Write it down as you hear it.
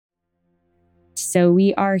So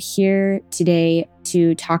we are here today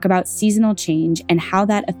to talk about seasonal change and how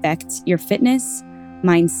that affects your fitness,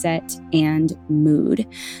 mindset, and mood.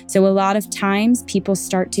 So a lot of times people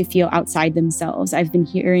start to feel outside themselves. I've been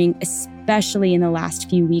hearing, especially in the last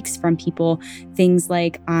few weeks, from people things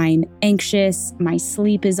like, I'm anxious, my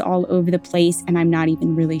sleep is all over the place, and I'm not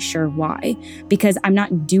even really sure why, because I'm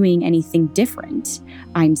not doing anything different.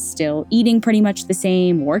 I'm still eating pretty much the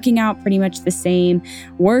same, working out pretty much the same.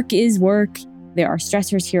 Work is work. There are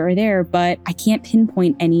stressors here or there, but I can't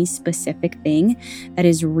pinpoint any specific thing that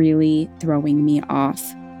is really throwing me off.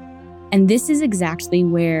 And this is exactly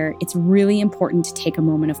where it's really important to take a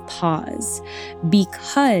moment of pause,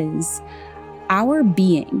 because our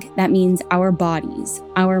being, that means our bodies,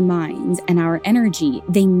 our minds, and our energy,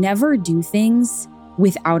 they never do things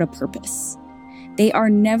without a purpose. They are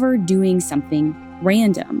never doing something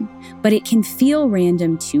random, but it can feel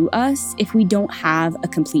random to us if we don't have a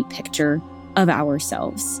complete picture of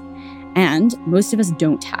ourselves. And most of us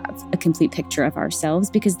don't have a complete picture of ourselves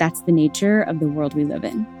because that's the nature of the world we live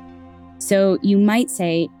in. So you might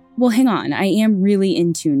say, well, hang on, I am really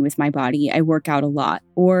in tune with my body. I work out a lot.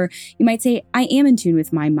 Or you might say, I am in tune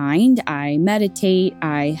with my mind. I meditate.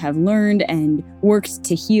 I have learned and worked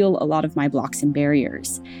to heal a lot of my blocks and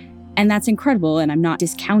barriers. And that's incredible, and I'm not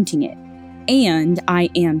discounting it. And I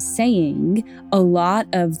am saying a lot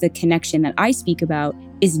of the connection that I speak about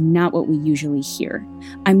is not what we usually hear.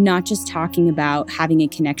 I'm not just talking about having a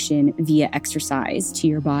connection via exercise to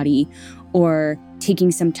your body or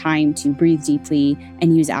taking some time to breathe deeply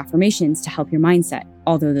and use affirmations to help your mindset,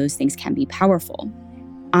 although those things can be powerful.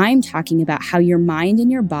 I'm talking about how your mind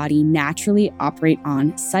and your body naturally operate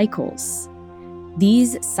on cycles.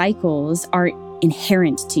 These cycles are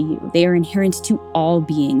inherent to you. They are inherent to all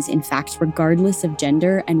beings, in fact, regardless of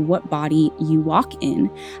gender and what body you walk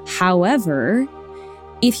in. However,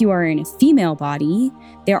 if you are in a female body,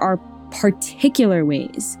 there are particular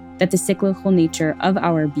ways that the cyclical nature of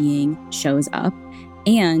our being shows up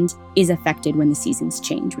and is affected when the seasons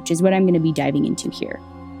change, which is what I'm going to be diving into here.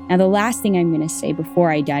 Now, the last thing I'm going to say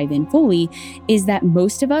before I dive in fully is that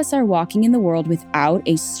most of us are walking in the world without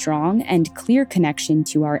a strong and clear connection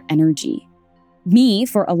to our energy. Me,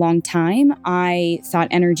 for a long time, I thought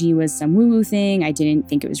energy was some woo-woo thing. I didn't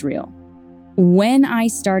think it was real. When I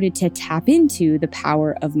started to tap into the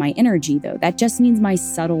power of my energy, though, that just means my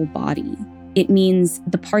subtle body. It means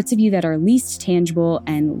the parts of you that are least tangible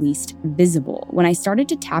and least visible. When I started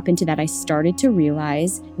to tap into that, I started to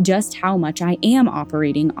realize just how much I am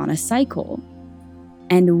operating on a cycle.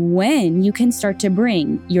 And when you can start to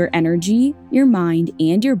bring your energy, your mind,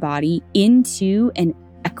 and your body into an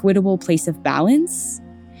equitable place of balance,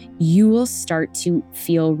 you will start to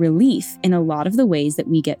feel relief in a lot of the ways that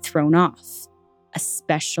we get thrown off,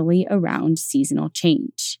 especially around seasonal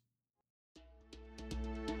change.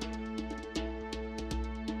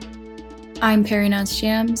 I'm Perry Nance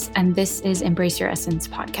Shams, and this is Embrace Your Essence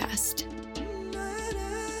podcast.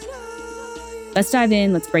 Let's dive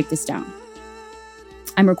in. Let's break this down.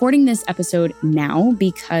 I'm recording this episode now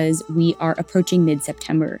because we are approaching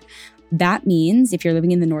mid-September. That means if you're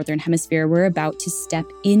living in the Northern Hemisphere, we're about to step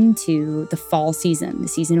into the fall season, the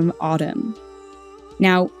season of autumn.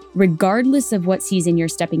 Now, regardless of what season you're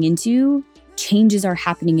stepping into, changes are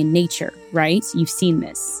happening in nature, right? You've seen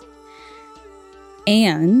this.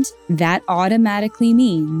 And that automatically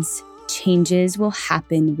means changes will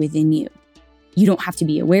happen within you. You don't have to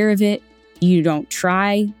be aware of it. You don't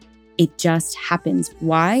try. It just happens.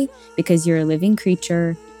 Why? Because you're a living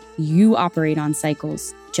creature. You operate on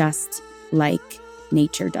cycles just like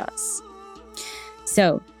nature does.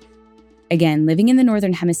 So, again, living in the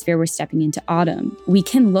Northern Hemisphere, we're stepping into autumn. We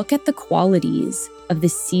can look at the qualities of the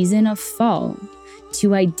season of fall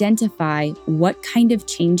to identify what kind of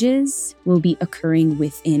changes will be occurring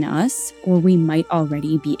within us or we might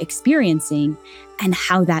already be experiencing and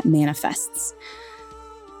how that manifests.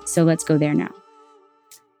 So let's go there now.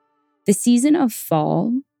 The season of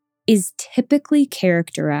fall is typically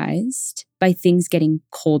characterized by things getting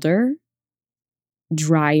colder,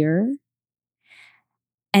 drier,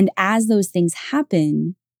 and as those things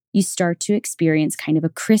happen, you start to experience kind of a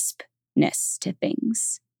crispness to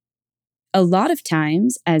things. A lot of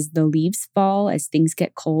times, as the leaves fall, as things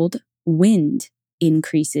get cold, wind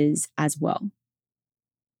increases as well.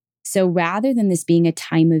 So rather than this being a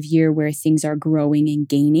time of year where things are growing and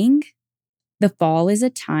gaining, the fall is a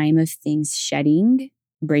time of things shedding,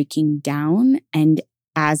 breaking down, and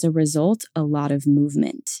as a result, a lot of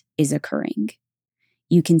movement is occurring.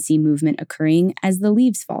 You can see movement occurring as the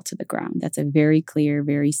leaves fall to the ground. That's a very clear,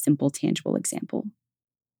 very simple, tangible example.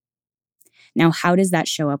 Now, how does that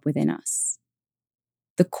show up within us?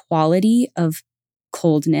 The quality of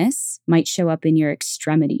Coldness might show up in your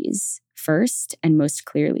extremities first and most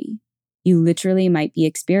clearly. You literally might be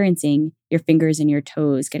experiencing your fingers and your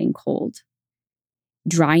toes getting cold.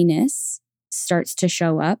 Dryness starts to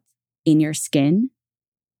show up in your skin,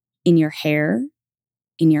 in your hair,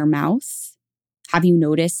 in your mouth. Have you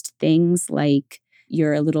noticed things like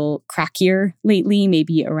you're a little crackier lately,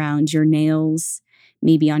 maybe around your nails,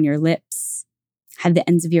 maybe on your lips? Have the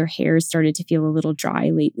ends of your hair started to feel a little dry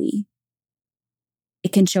lately?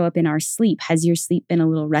 It can show up in our sleep. Has your sleep been a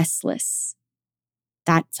little restless?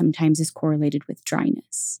 That sometimes is correlated with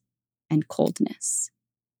dryness and coldness.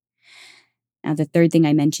 Now, the third thing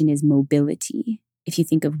I mentioned is mobility. If you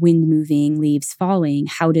think of wind moving, leaves falling,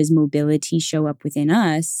 how does mobility show up within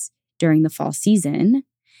us during the fall season?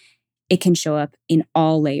 It can show up in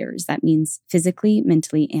all layers. That means physically,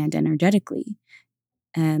 mentally, and energetically.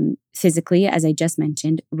 Physically, as I just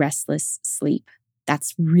mentioned, restless sleep.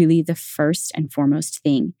 That's really the first and foremost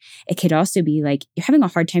thing. It could also be like you're having a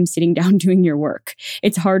hard time sitting down doing your work.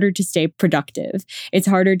 It's harder to stay productive. It's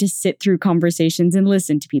harder to sit through conversations and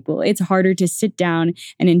listen to people. It's harder to sit down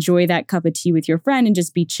and enjoy that cup of tea with your friend and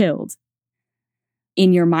just be chilled.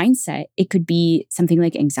 In your mindset, it could be something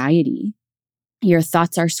like anxiety. Your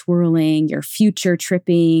thoughts are swirling, your future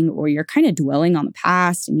tripping, or you're kind of dwelling on the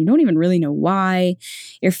past and you don't even really know why.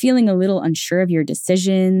 You're feeling a little unsure of your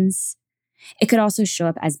decisions. It could also show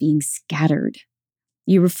up as being scattered.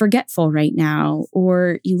 You were forgetful right now,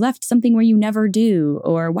 or you left something where you never do,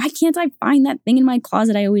 or why can't I find that thing in my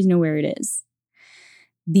closet? I always know where it is.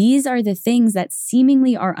 These are the things that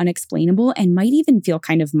seemingly are unexplainable and might even feel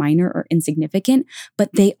kind of minor or insignificant, but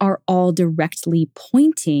they are all directly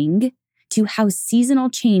pointing to how seasonal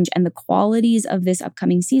change and the qualities of this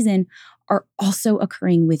upcoming season are also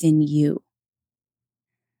occurring within you.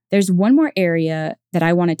 There's one more area that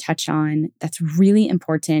I want to touch on that's really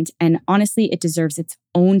important, and honestly, it deserves its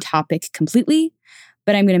own topic completely,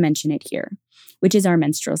 but I'm going to mention it here, which is our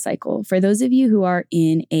menstrual cycle. For those of you who are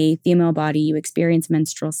in a female body, you experience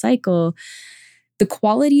menstrual cycle, the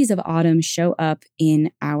qualities of autumn show up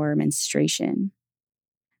in our menstruation.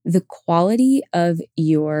 The quality of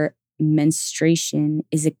your menstruation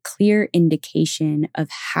is a clear indication of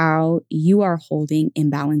how you are holding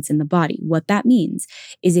imbalance in the body. What that means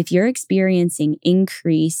is if you're experiencing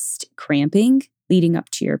increased cramping leading up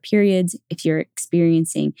to your periods, if you're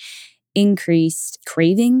experiencing increased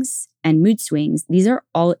cravings and mood swings, these are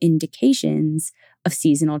all indications of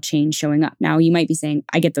seasonal change showing up. Now, you might be saying,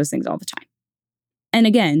 I get those things all the time. And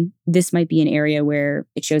again, this might be an area where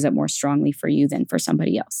it shows up more strongly for you than for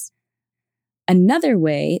somebody else. Another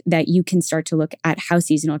way that you can start to look at how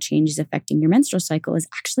seasonal change is affecting your menstrual cycle is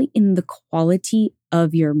actually in the quality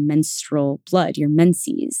of your menstrual blood, your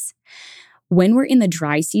menses. When we're in the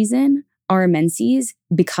dry season, our menses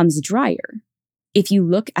becomes drier. If you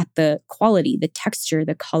look at the quality, the texture,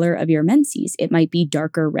 the color of your menses, it might be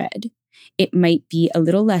darker red. It might be a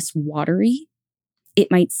little less watery. It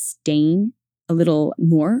might stain a little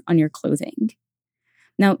more on your clothing.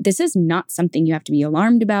 Now, this is not something you have to be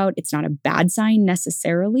alarmed about. It's not a bad sign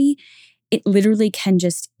necessarily. It literally can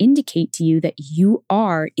just indicate to you that you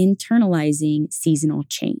are internalizing seasonal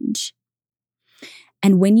change.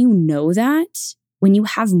 And when you know that, when you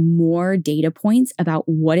have more data points about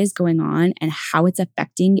what is going on and how it's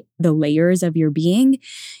affecting the layers of your being,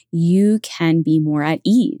 you can be more at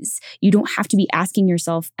ease. You don't have to be asking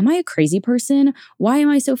yourself, am I a crazy person? Why am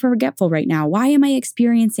I so forgetful right now? Why am I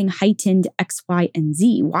experiencing heightened X, Y, and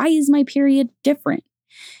Z? Why is my period different?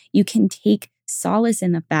 You can take solace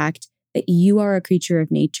in the fact that you are a creature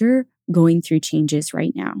of nature going through changes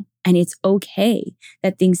right now. And it's okay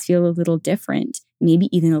that things feel a little different,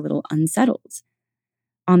 maybe even a little unsettled.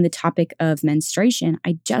 On the topic of menstruation,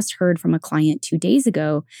 I just heard from a client 2 days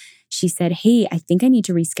ago. She said, hey, I think I need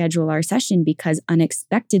to reschedule our session because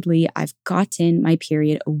unexpectedly I've gotten my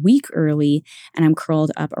period a week early and I'm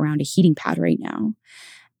curled up around a heating pad right now.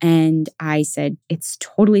 And I said, it's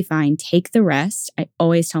totally fine. Take the rest. I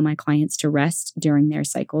always tell my clients to rest during their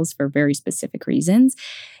cycles for very specific reasons.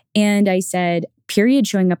 And I said, period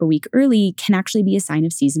showing up a week early can actually be a sign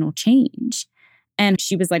of seasonal change. And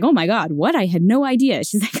she was like, oh my God, what? I had no idea.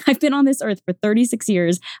 She's like, I've been on this earth for 36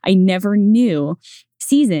 years. I never knew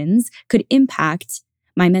seasons could impact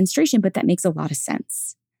my menstruation, but that makes a lot of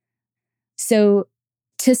sense. So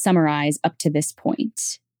to summarize up to this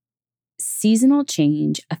point, seasonal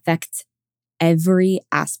change affects every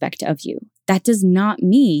aspect of you. That does not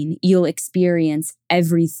mean you'll experience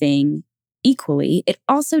everything equally. It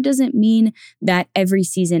also doesn't mean that every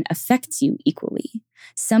season affects you equally.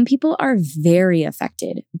 Some people are very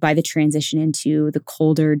affected by the transition into the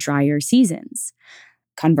colder, drier seasons.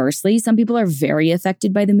 Conversely, some people are very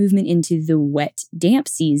affected by the movement into the wet, damp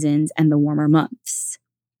seasons and the warmer months.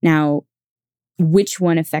 Now, which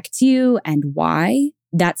one affects you and why?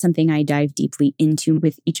 That's something I dive deeply into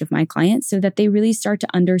with each of my clients so that they really start to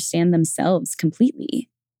understand themselves completely.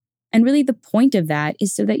 And really the point of that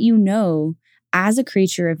is so that you know, as a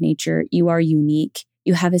creature of nature, you are unique.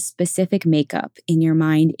 You have a specific makeup in your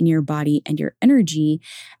mind, in your body, and your energy.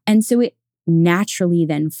 And so it naturally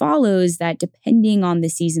then follows that depending on the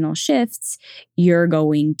seasonal shifts, you're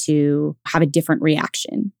going to have a different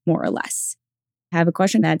reaction, more or less. I have a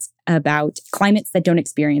question that's about climates that don't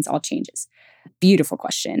experience all changes. Beautiful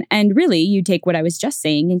question. And really, you take what I was just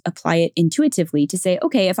saying and apply it intuitively to say,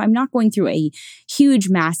 okay, if I'm not going through a huge,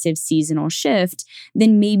 massive seasonal shift,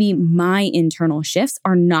 then maybe my internal shifts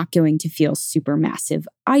are not going to feel super massive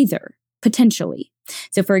either, potentially.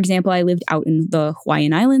 So for example, I lived out in the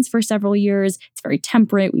Hawaiian Islands for several years. It's very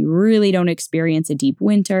temperate. We really don't experience a deep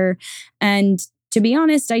winter. And to be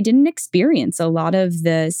honest, I didn't experience a lot of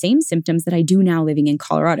the same symptoms that I do now living in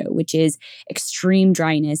Colorado, which is extreme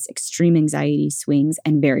dryness, extreme anxiety swings,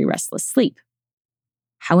 and very restless sleep.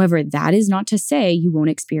 However, that is not to say you won't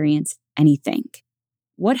experience anything.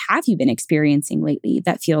 What have you been experiencing lately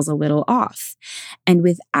that feels a little off? And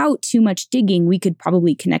without too much digging, we could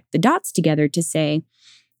probably connect the dots together to say,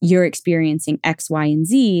 you're experiencing X, Y, and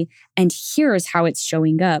Z, and here's how it's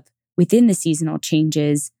showing up within the seasonal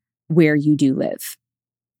changes where you do live.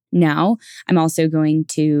 Now, I'm also going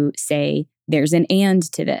to say there's an and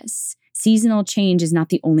to this. Seasonal change is not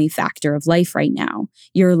the only factor of life right now.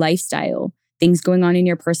 Your lifestyle, things going on in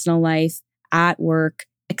your personal life, at work,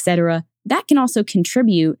 etc., that can also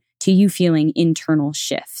contribute to you feeling internal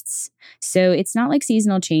shifts. So it's not like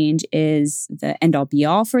seasonal change is the end all be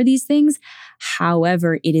all for these things.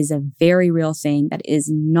 However, it is a very real thing that is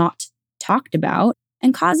not talked about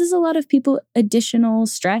and causes a lot of people additional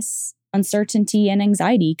stress, uncertainty, and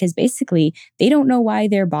anxiety because basically they don't know why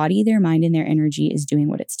their body, their mind, and their energy is doing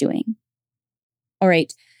what it's doing. All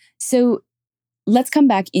right, so let's come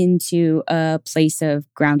back into a place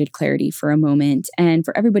of grounded clarity for a moment. And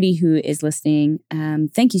for everybody who is listening,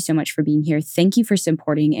 thank you so much for being here. Thank you for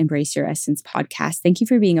supporting Embrace Your Essence podcast. Thank you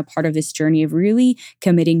for being a part of this journey of really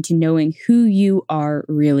committing to knowing who you are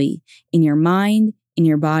really in your mind, in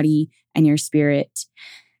your body, and your spirit.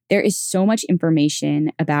 There is so much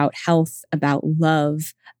information about health, about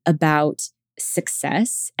love, about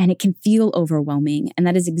success, and it can feel overwhelming. And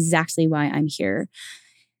that is exactly why I'm here.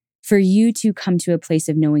 For you to come to a place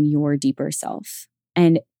of knowing your deeper self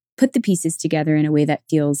and put the pieces together in a way that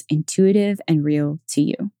feels intuitive and real to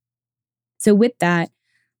you. So with that,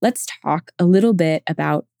 let's talk a little bit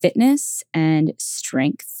about fitness and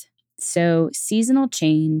strength. So seasonal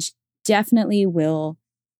change definitely will,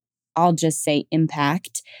 I'll just say,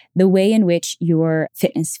 impact the way in which your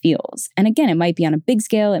fitness feels. And again, it might be on a big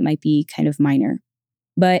scale, it might be kind of minor.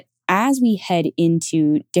 But as we head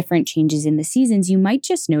into different changes in the seasons, you might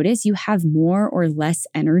just notice you have more or less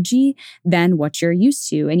energy than what you're used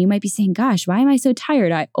to. And you might be saying, gosh, why am I so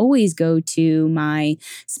tired? I always go to my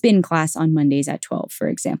spin class on Mondays at 12, for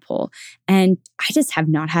example. And I just have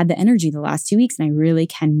not had the energy the last 2 weeks, and I really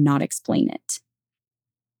cannot explain it.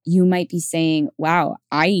 You might be saying, wow,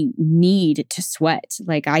 I need to sweat.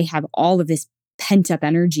 Like I have all of this pent up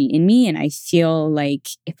energy in me. And I feel like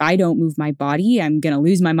if I don't move my body, I'm going to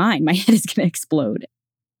lose my mind. My head is going to explode.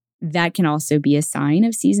 That can also be a sign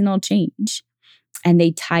of seasonal change. And they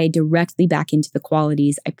tie directly back into the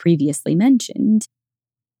qualities I previously mentioned.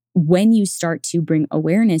 When you start to bring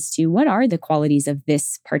awareness to what are the qualities of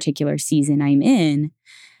this particular season I'm in,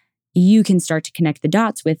 you can start to connect the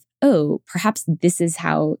dots with, oh, perhaps this is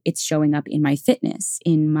how it's showing up in my fitness,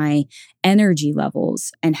 in my energy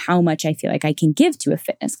levels, and how much I feel like I can give to a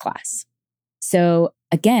fitness class. So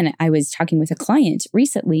again, I was talking with a client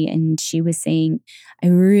recently, and she was saying, I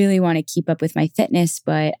really want to keep up with my fitness,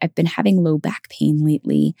 but I've been having low back pain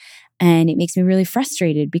lately. And it makes me really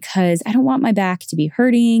frustrated because I don't want my back to be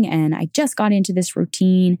hurting. And I just got into this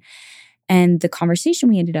routine. And the conversation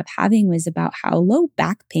we ended up having was about how low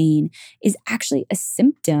back pain is actually a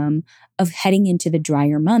symptom of heading into the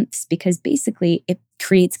drier months because basically it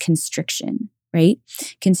creates constriction, right?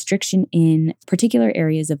 Constriction in particular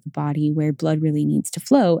areas of the body where blood really needs to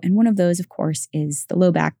flow. And one of those, of course, is the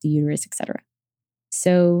low back, the uterus, etc.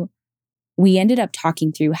 So we ended up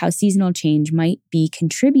talking through how seasonal change might be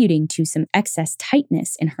contributing to some excess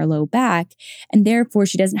tightness in her low back. And therefore,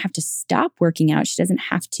 she doesn't have to stop working out. She doesn't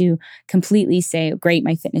have to completely say, great,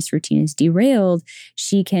 my fitness routine is derailed.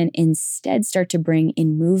 She can instead start to bring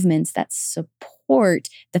in movements that support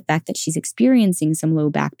the fact that she's experiencing some low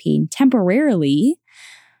back pain temporarily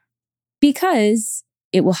because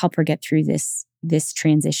it will help her get through this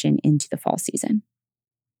transition into the fall season.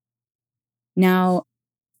 Now,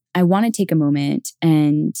 I want to take a moment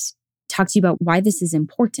and talk to you about why this is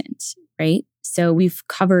important, right? So we've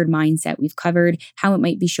covered mindset. We've covered how it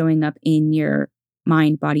might be showing up in your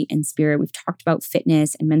mind, body, and spirit. We've talked about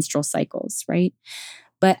fitness and menstrual cycles, right?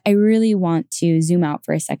 But I really want to zoom out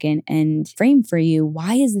for a second and frame for you,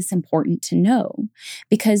 why is this important to know?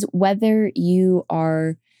 Because whether you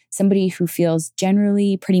are somebody who feels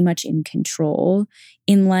generally pretty much in control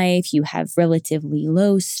in life, you have relatively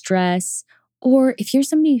low stress, or if you're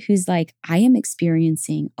somebody who's like, I am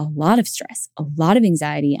experiencing a lot of stress, a lot of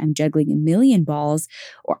anxiety, I'm juggling a million balls,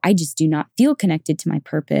 or I just do not feel connected to my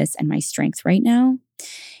purpose and my strength right now,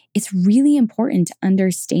 it's really important to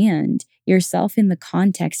understand yourself in the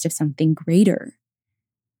context of something greater.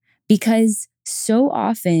 Because so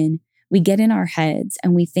often we get in our heads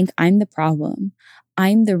and we think, I'm the problem.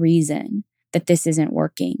 I'm the reason that this isn't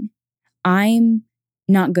working. I'm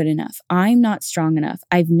not good enough. I'm not strong enough.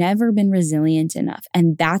 I've never been resilient enough.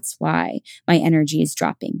 And that's why my energy is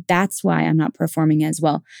dropping. That's why I'm not performing as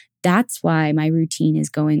well. That's why my routine is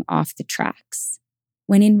going off the tracks.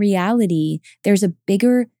 When in reality, there's a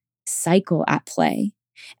bigger cycle at play.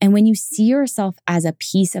 And when you see yourself as a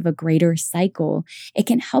piece of a greater cycle, it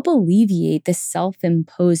can help alleviate the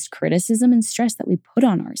self-imposed criticism and stress that we put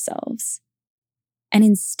on ourselves. And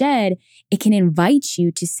instead, it can invite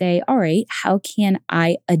you to say, all right, how can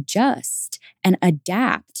I adjust and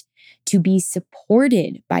adapt to be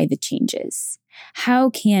supported by the changes? How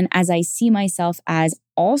can, as I see myself as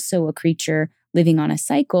also a creature living on a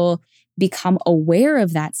cycle, become aware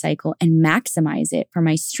of that cycle and maximize it for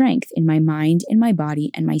my strength in my mind, in my body,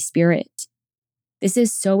 and my spirit? This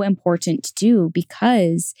is so important to do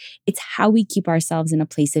because it's how we keep ourselves in a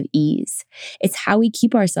place of ease. It's how we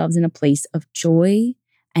keep ourselves in a place of joy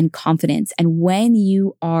and confidence. And when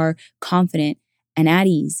you are confident and at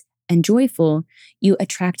ease and joyful, you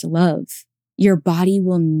attract love. Your body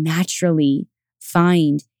will naturally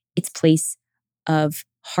find its place of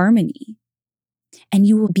harmony. And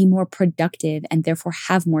you will be more productive and therefore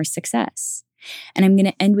have more success. And I'm going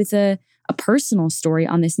to end with a personal story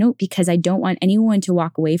on this note because I don't want anyone to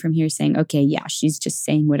walk away from here saying, okay, yeah, she's just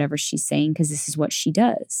saying whatever she's saying because this is what she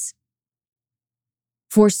does.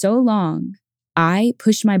 For so long, I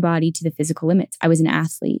pushed my body to the physical limits. I was an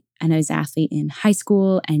athlete, and I was an athlete in high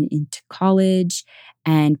school and into college.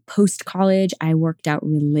 And post-college, I worked out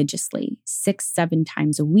religiously 6-7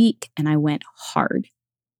 times a week, and I went hard.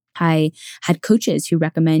 I had coaches who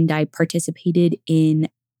recommend I participated in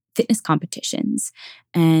fitness competitions,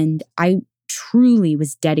 and I truly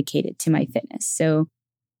was dedicated to my fitness. So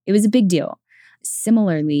it was a big deal.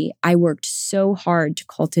 Similarly, I worked so hard to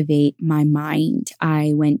cultivate my mind.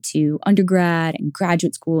 I went to undergrad and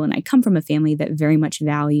graduate school, and I come from a family that very much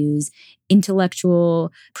values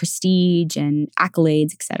intellectual prestige and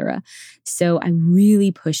accolades, etc. So I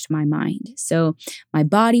really pushed my mind. So my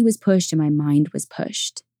body was pushed and my mind was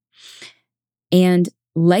pushed. And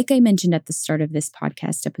like I mentioned at the start of this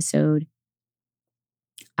podcast episode,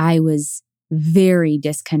 I was very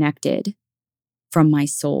disconnected from my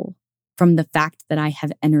soul, from the fact that I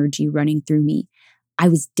have energy running through me. I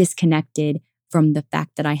was disconnected from the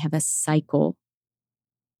fact that I have a cycle.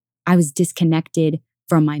 I was disconnected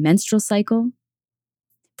from my menstrual cycle,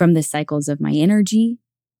 from the cycles of my energy,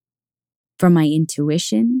 from my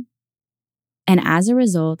intuition. And as a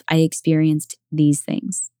result, I experienced these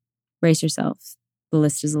things. Brace yourself. The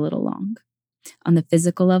list is a little long. On the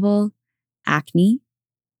physical level, acne,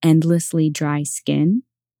 endlessly dry skin.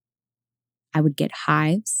 I would get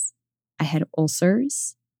hives. I had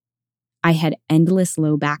ulcers. I had endless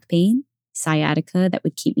low back pain, sciatica that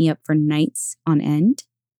would keep me up for nights on end.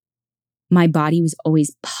 My body was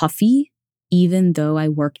always puffy, even though I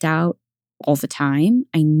worked out all the time.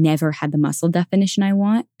 I never had the muscle definition I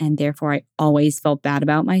want, and therefore I always felt bad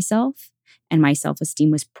about myself. And my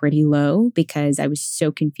self-esteem was pretty low because I was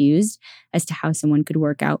so confused as to how someone could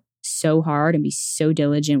work out so hard and be so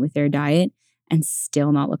diligent with their diet and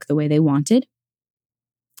still not look the way they wanted.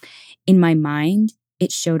 In my mind,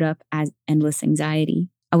 it showed up as endless anxiety.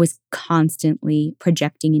 I was constantly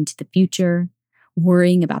projecting into the future,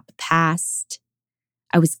 worrying about the past.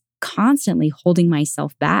 I was constantly holding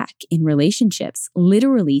myself back in relationships,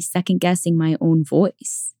 literally second-guessing my own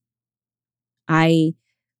voice. I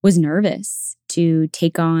was nervous to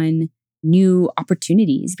take on new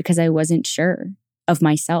opportunities because I wasn't sure of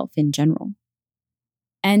myself in general.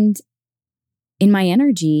 And in my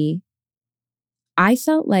energy, I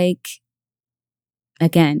felt like,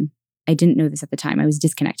 again, I didn't know this at the time. I was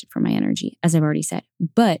disconnected from my energy, as I've already said.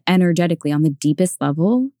 But energetically, on the deepest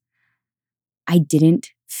level, I didn't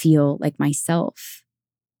feel like myself.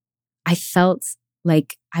 I felt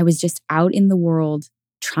like I was just out in the world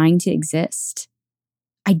trying to exist.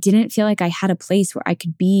 I didn't feel like I had a place where I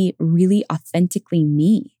could be really authentically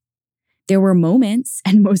me. There were moments,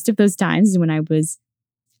 and most of those times when I was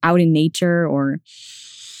out in nature or,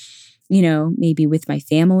 maybe with my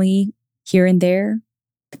family here and there,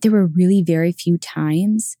 but there were really very few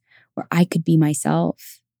times where I could be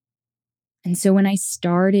myself. And so when I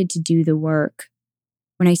started to do the work,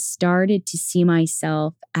 when I started to see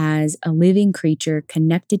myself as a living creature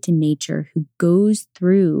connected to nature who goes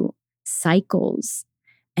through cycles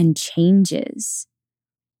and changes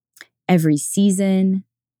every season,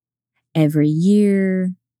 every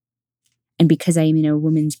year, and because I am in a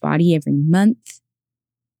woman's body every month,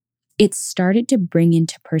 it started to bring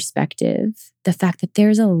into perspective the fact that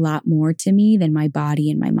there's a lot more to me than my body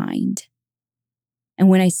and my mind. And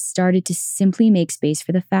when I started to simply make space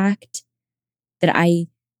for the fact that I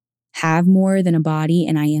have more than a body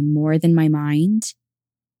and I am more than my mind,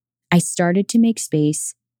 I started to make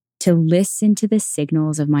space to listen to the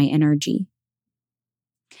signals of my energy.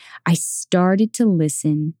 I started to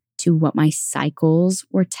listen to what my cycles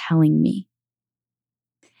were telling me.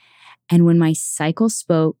 And when my cycle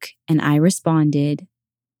spoke and I responded,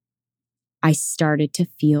 I started to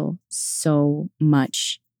feel so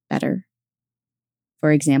much better.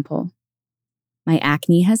 For example, my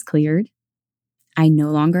acne has cleared. I no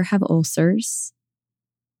longer have ulcers.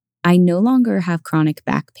 I no longer have chronic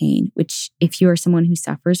back pain, which if you are someone who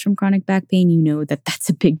suffers from chronic back pain, you know that that's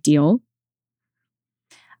a big deal.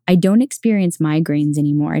 I don't experience migraines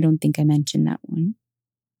anymore. I don't think I mentioned that one.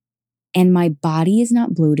 And my body is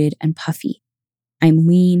not bloated and puffy. I'm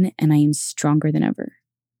lean and I am stronger than ever.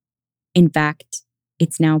 In fact,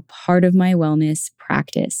 it's now part of my wellness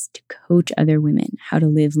practice to coach other women how to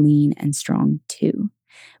live lean and strong too,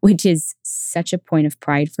 which is such a point of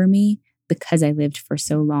pride for me because I lived for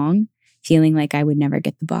so long feeling like I would never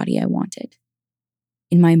get the body I wanted.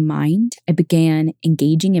 In my mind, I began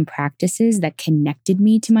engaging in practices that connected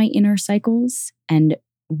me to my inner cycles, and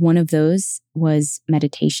one of those was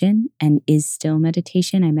meditation and is still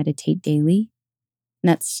meditation. I meditate daily. And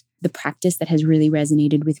that's the practice that has really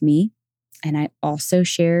resonated with me. And I also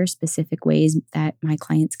share specific ways that my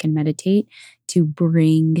clients can meditate to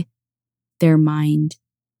bring their mind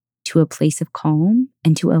to a place of calm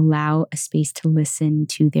and to allow a space to listen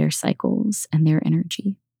to their cycles and their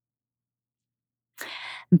energy.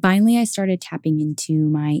 And finally, I started tapping into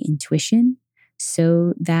my intuition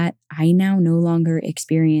so that I now no longer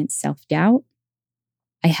experience self-doubt.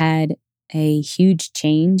 I had a huge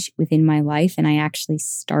change within my life and I actually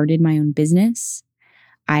started my own business.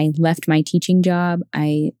 I left my teaching job.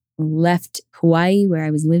 I left Hawaii where I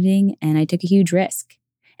was living and I took a huge risk.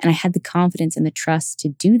 And I had the confidence and the trust to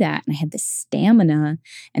do that. And I had the stamina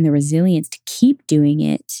and the resilience to keep doing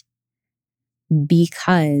it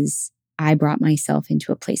because I brought myself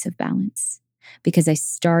into a place of balance. Because I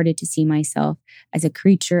started to see myself as a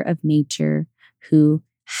creature of nature who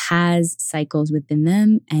has cycles within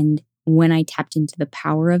them. And when I tapped into the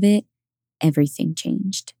power of it, everything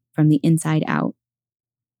changed from the inside out.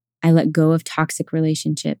 I let go of toxic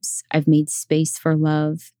relationships. I've made space for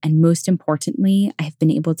love. And most importantly, I have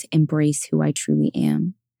been able to embrace who I truly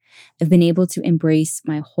am. I've been able to embrace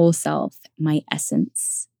my whole self, my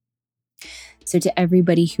essence. So to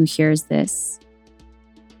everybody who hears this,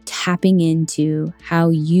 tapping into how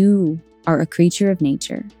you are a creature of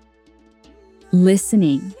nature,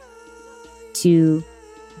 listening to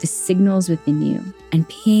the signals within you and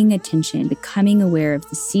paying attention, becoming aware of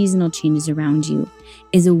the seasonal changes around you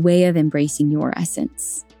is a way of embracing your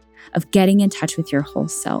essence, of getting in touch with your whole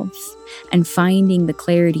self and finding the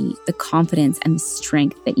clarity, the confidence, and the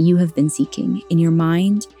strength that you have been seeking in your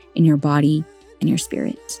mind, in your body, and your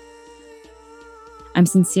spirit. I'm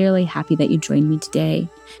sincerely happy that you joined me today,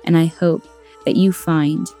 and I hope that you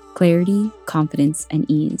find clarity, confidence, and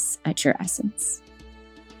ease at your essence.